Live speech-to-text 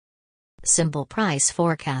Symbol price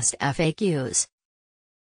forecast FAQs.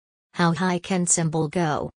 How high can Symbol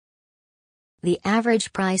go? The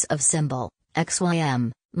average price of Symbol,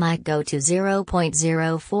 XYM, might go to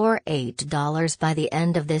 $0.048 by the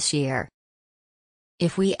end of this year.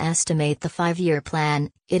 If we estimate the 5-year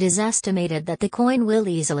plan, it is estimated that the coin will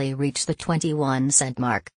easily reach the 21-cent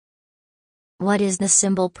mark. What is the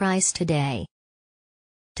Symbol price today?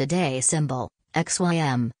 Today Symbol,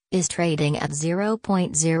 XYM, is trading at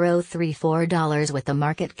 $0.034 with a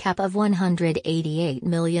market cap of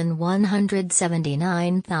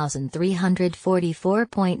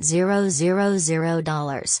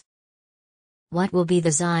 $188,179,344.000. What will be the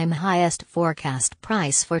XYM highest forecast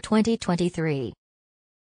price for 2023?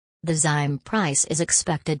 The XYM price is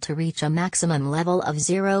expected to reach a maximum level of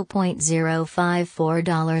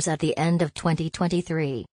 $0.054 at the end of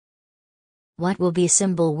 2023. What will be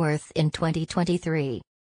Symbol worth in 2023?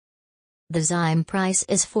 The XYM price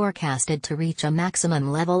is forecasted to reach a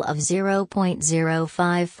maximum level of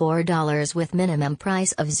 $0.054 with minimum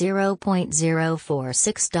price of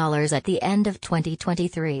 $0.046 at the end of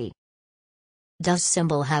 2023. Does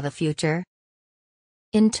Symbol have a future?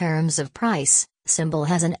 In terms of price, Symbol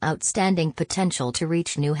has an outstanding potential to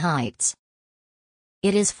reach new heights.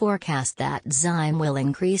 It is forecast that XYM will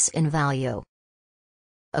increase in value.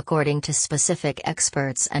 According to specific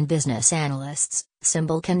experts and business analysts,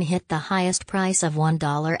 Symbol can hit the highest price of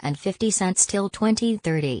 $1.50 till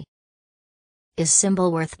 2030. Is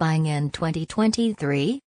Symbol worth buying in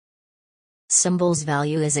 2023? Symbol's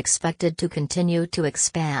value is expected to continue to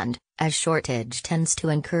expand, as shortage tends to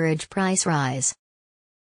encourage price rise.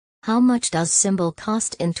 How much does Symbol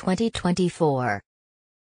cost in 2024?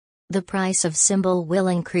 The price of Symbol will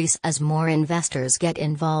increase as more investors get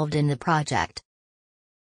involved in the project.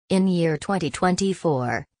 In year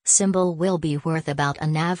 2024, Symbol will be worth about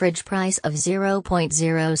an average price of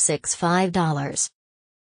 $0.065.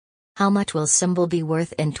 How much will Symbol be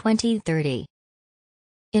worth in 2030?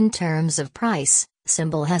 In terms of price,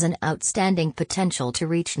 Symbol has an outstanding potential to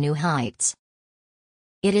reach new heights.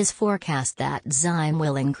 It is forecast that XYM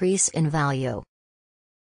will increase in value.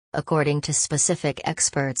 According to specific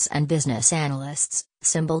experts and business analysts,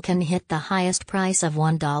 Symbol can hit the highest price of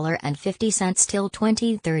 $1.50 till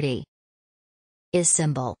 2030. Is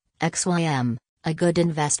Symbol, XYM, a good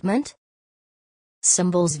investment?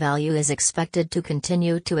 Symbol's value is expected to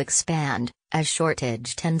continue to expand, as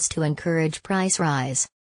shortage tends to encourage price rise.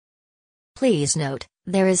 Please note,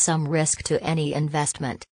 there is some risk to any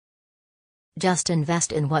investment. Just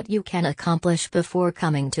invest in what you can accomplish before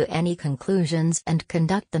coming to any conclusions and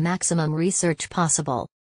conduct the maximum research possible.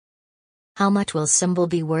 How much will Symbol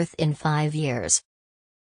be worth in 5 years?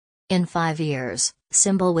 In 5 years,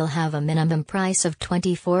 Symbol will have a minimum price of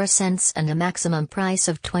 24 cents and a maximum price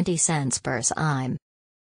of 20 cents per XYM.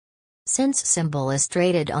 Since Symbol is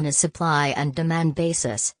traded on a supply and demand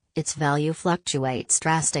basis, its value fluctuates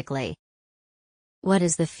drastically. What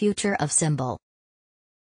is the future of Symbol?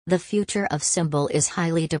 The future of Symbol is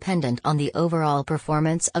highly dependent on the overall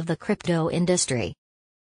performance of the crypto industry.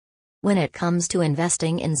 When it comes to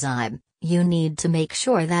investing in XYM, you need to make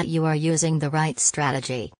sure that you are using the right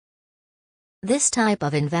strategy. This type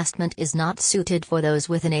of investment is not suited for those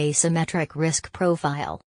with an asymmetric risk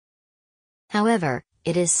profile. However,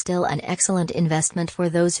 it is still an excellent investment for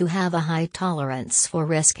those who have a high tolerance for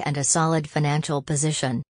risk and a solid financial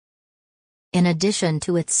position. In addition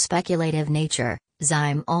to its speculative nature,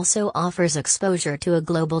 XYM also offers exposure to a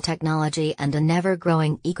global technology and an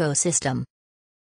ever-growing ecosystem.